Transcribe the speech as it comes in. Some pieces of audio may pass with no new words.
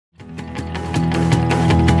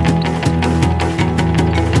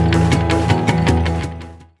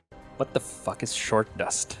fuck is short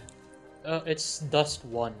dust? It's dust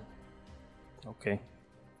 1. Okay.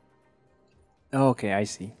 Okay, I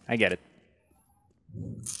see. I get it.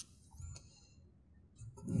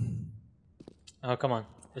 Oh, come on.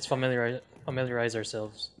 Let's familiarize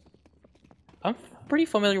ourselves. I'm pretty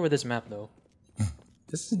familiar with this map, though.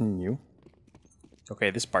 This isn't new.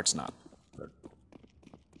 Okay, this part's not.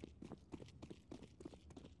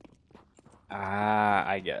 Ah,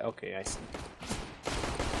 I get. Okay, I see.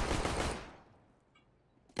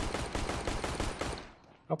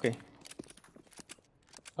 Okay.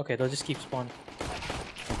 Okay, they'll just keep spawning.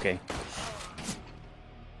 Okay.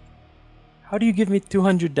 How do you give me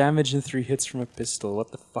 200 damage and 3 hits from a pistol?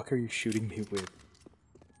 What the fuck are you shooting me with?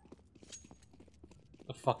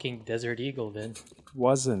 A fucking Desert Eagle, then. It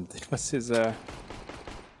wasn't. It was his,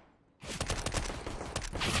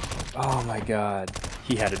 Oh my god.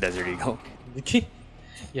 He had a Desert Eagle.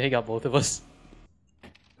 Yeah, he got both of us.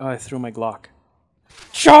 Oh, I threw my Glock.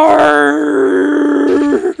 Charge!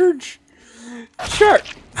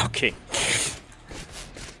 Charge! Okay.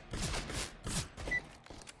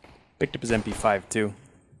 Picked up his MP5 too.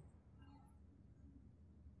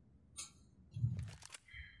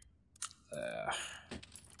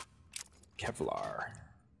 Kevlar.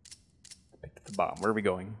 Picked up the bomb. Where are we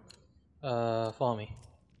going? Follow me.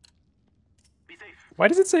 Why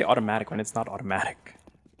does it say automatic when it's not automatic?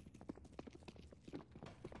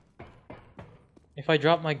 If I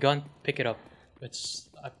drop my gun, pick it up.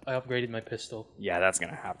 I upgraded my pistol. Yeah, that's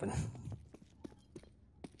gonna happen.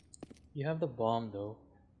 You have the bomb, though.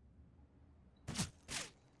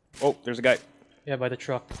 Oh, there's a guy. Yeah, by the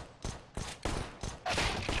truck.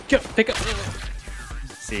 Pick up!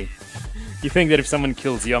 See, you think that if someone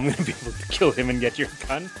kills you, I'm gonna be able to kill him and get your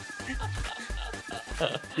gun?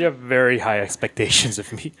 You have very high expectations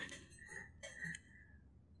of me.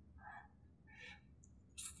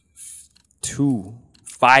 2.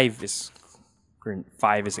 5 is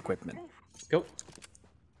equipment. Go.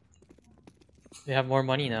 They have more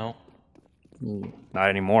money now. Not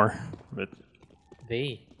anymore, but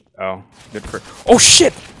They. oh, good for. Oh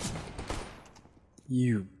shit!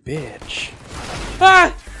 You bitch.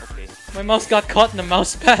 Ah! Okay. My mouse got caught in the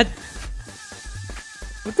mouse pad.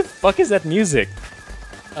 What the fuck is that music?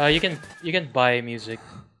 You can buy music,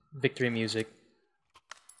 victory music.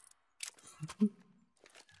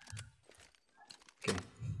 Okay.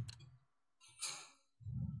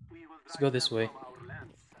 Let's go this way.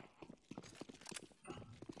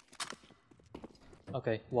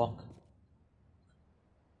 Okay, walk.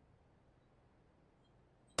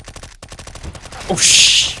 Oh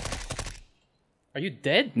shh! Are you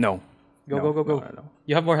dead? No. Go, No, go, go, go. no.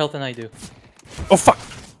 You have more health than I do. Oh fuck!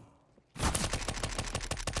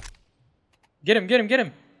 Get him, get him, get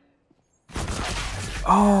him!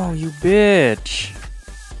 Oh, you bitch!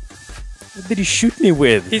 What did he shoot me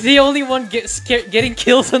with? He's the only one getting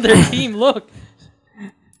kills on their team, look!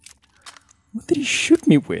 What did he shoot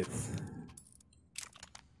me with?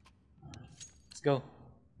 Let's go.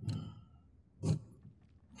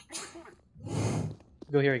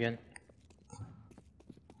 Go here again.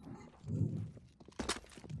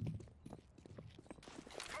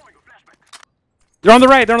 They're on the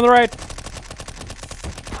right, they're on the right!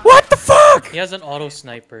 What the fuck?! He has an auto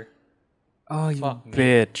sniper. Oh, you Fuck me.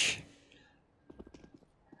 bitch.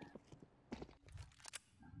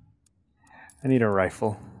 I need a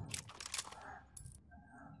rifle.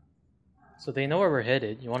 So they know where we're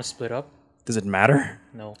headed. You want to split up? Does it matter?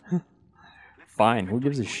 No. Fine, who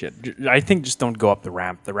gives a shit? I think just don't go up the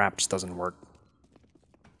ramp. The ramp just doesn't work.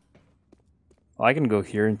 Well, I can go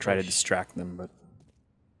here and try to distract them, but...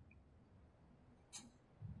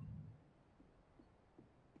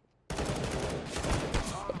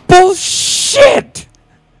 Bullshit!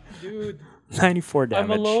 Dude, 94 damage.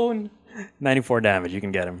 I'm alone. 94 damage, you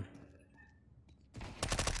can get him.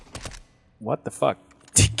 What the fuck?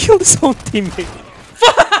 He killed his own teammate.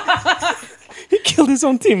 He killed his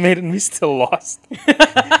own teammate and we still lost.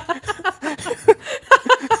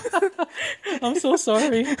 I'm so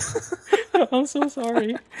sorry. I'm so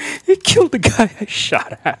sorry. He killed the guy I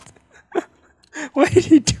shot at. Why did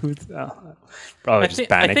he do that? Probably just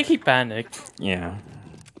panicked. I think he panicked. Yeah.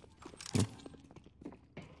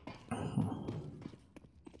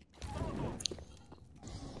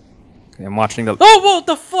 Okay, I'm watching the... Oh, what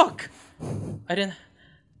the fuck? I didn't...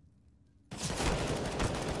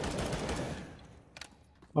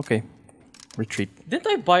 Okay. Retreat. Didn't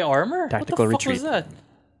I buy armor? Tactical what the retreat. fuck was that?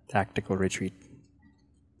 Tactical retreat.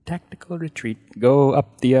 Tactical retreat. Go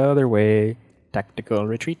up the other way. Tactical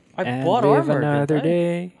retreat. I and bought live armor, another didn't I?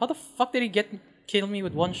 day. How the fuck did he kill me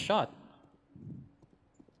with one shot?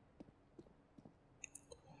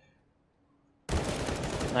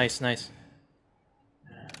 Nice, nice.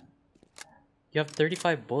 You have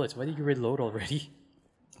 35 bullets. Why did you reload already?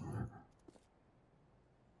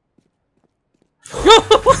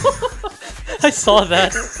 I saw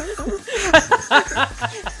that.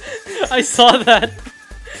 I saw that.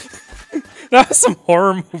 That was some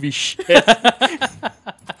horror movie shit.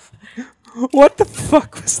 What the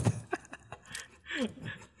fuck was that?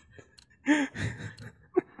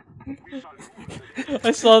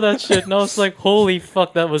 I saw that shit and I was like, holy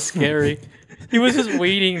fuck, that was scary. He was just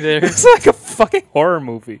waiting there. It's like a fucking horror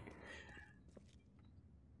movie.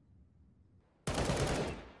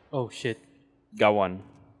 Oh shit. Got one.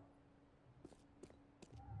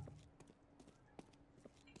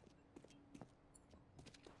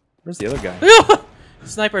 Where's the other guy?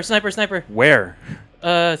 Sniper, sniper, sniper. Where?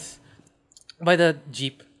 By the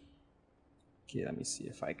Jeep. Okay, let me see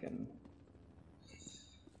if I can.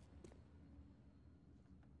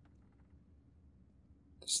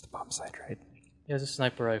 This is the bomb site, right? He has a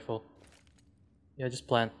sniper rifle. Yeah, just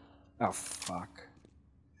plant. Oh, fuck.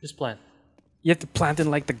 Just plant. You have to plant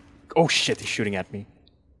in like the... Oh shit, he's shooting at me.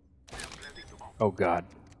 Oh god.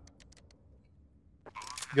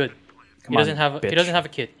 Good. Come He doesn't on, have. bitch. He doesn't have a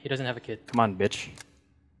kit. He doesn't have a kit. Come on, bitch.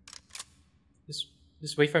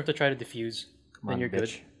 Just wait for him to try to defuse. Come Then on, you're bitch. good.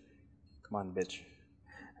 Come on, bitch.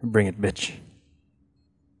 Bring it, bitch.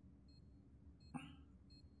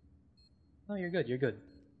 No, you're good. You're good.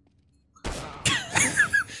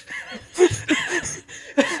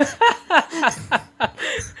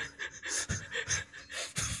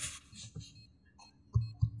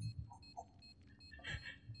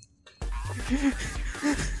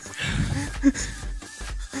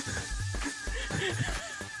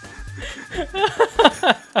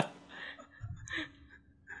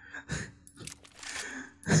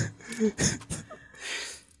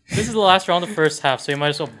 This is the last round of the first half, so you might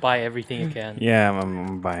as well buy everything you can. Yeah,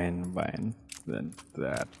 I'm buying. Then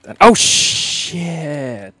that. And oh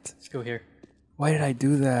shit! Let's go here. Why did I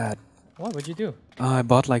do that? What? What'd you do? I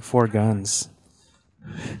bought like 4 guns.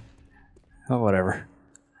 Oh, whatever.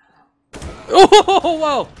 Oh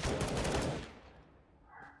wow!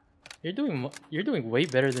 You're doing way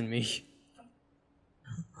better than me.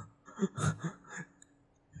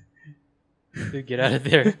 Dude, get out of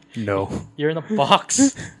there. No. You're in a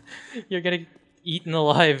box. You're getting eaten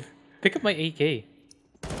alive. Pick up my AK.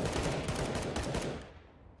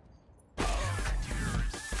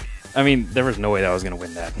 I mean, there was no way that I was gonna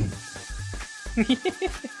win that.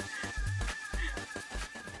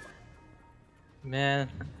 Man.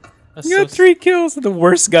 That's You so got 3 kills, and the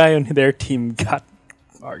worst guy on their team got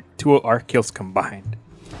 2 of our kills combined.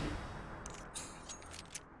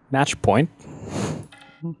 Match point.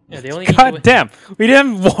 Yeah, they only need God damn, we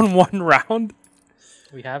didn't won 1 round.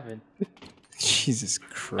 We haven't. Jesus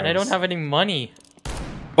Christ. And I don't have any money.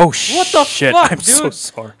 Oh shit! What the fuck, I'm so dude?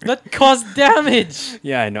 sorry. That caused damage.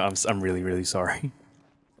 Yeah, I know. I'm really sorry.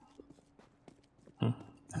 I'm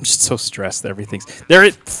just so stressed. Everything's there.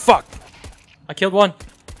 It fuck. I killed one.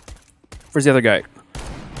 Where's the other guy?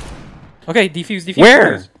 Okay, defuse, defuse.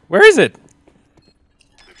 Where? defuse. Where is it?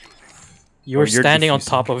 You're you're standing on defusing.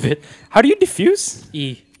 top of it. How do you defuse?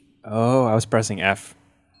 E. Oh, I was pressing F.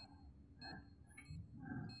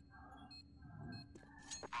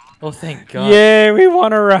 Oh, thank God. Yay, we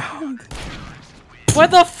won a round. Why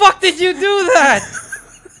the fuck did you do that?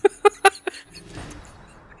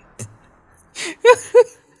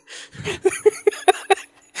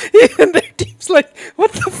 Even their team's like,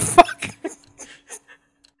 what the fuck?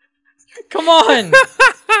 Come on.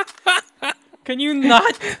 Can you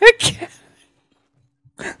not? I can't.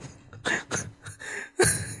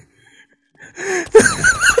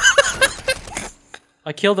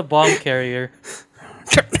 I killed a bomb carrier.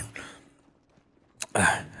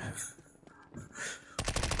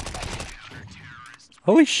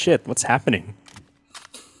 Holy shit, what's happening?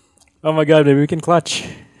 Oh my god, maybe we can clutch.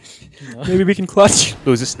 No. Maybe we can clutch.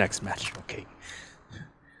 Lose this next match, okay.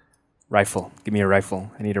 Rifle. Give me a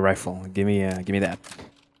rifle. I need a rifle. Give me that.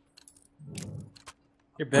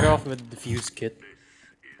 You're better off with a defuse kit.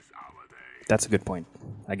 That's a good point.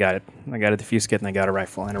 I got it. I got a defuse kit and I got a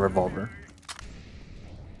rifle and a revolver.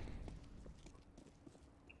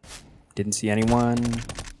 Didn't see anyone.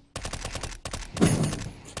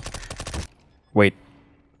 Wait.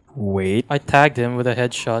 Wait. I tagged him with a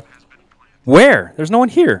headshot. Where? There's no one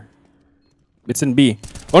here. It's in B.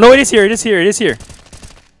 Oh no, it is here. It is here. It is here.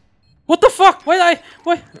 What the fuck? Why?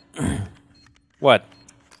 What?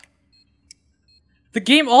 The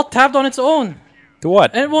game all tabbed on its own. To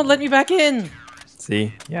what? And it won't let me back in.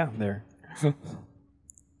 See? Yeah, there.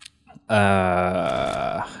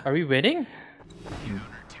 Are we winning?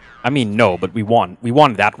 I mean, no, but we won. We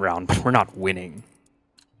won that round, but we're not winning.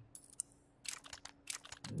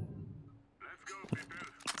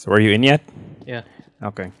 So are you in yet? Yeah.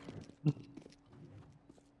 Okay.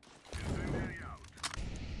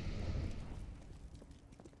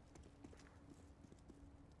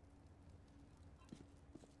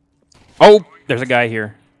 Oh, there's a guy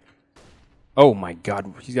here. Oh my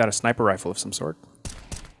god, he's got a sniper rifle of some sort.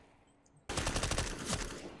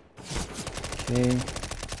 Okay.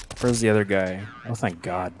 Where's the other guy? Oh, thank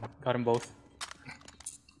god. Got them both.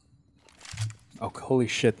 Oh, holy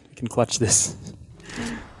shit. We can clutch this.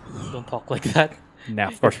 Don't talk like that. Nah,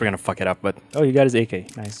 of course we're gonna fuck it up, but... Oh, you got his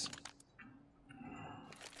AK. Nice.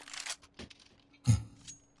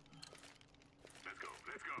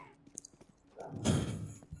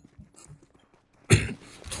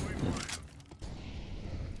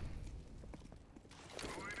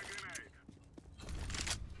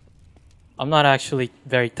 I'm not actually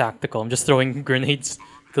very tactical. I'm just throwing grenades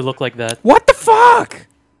to look like that. What the fuck?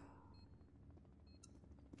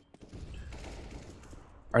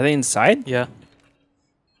 Are they inside? Yeah.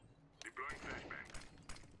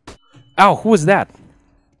 Ow, who was that?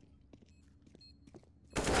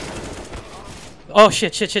 Oh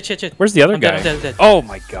shit, shit, shit, shit, shit. Where's the other I'm guy? dead, I'm dead, I'm dead. Oh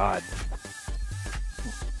my god.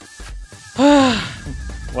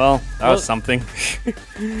 Well, that was something.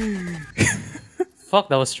 Fuck,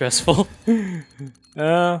 that was stressful.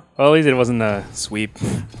 Well, at least it wasn't a sweep.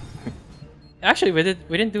 Actually, we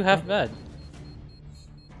didn't do half bad.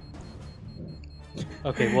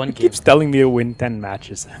 Okay, one He game. keeps telling me to win 10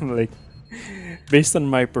 matches. I'm like, based on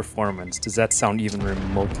my performance, does that sound even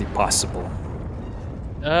remotely possible?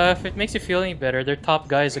 If it makes you feel any better, their top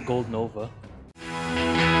guy is a gold Nova.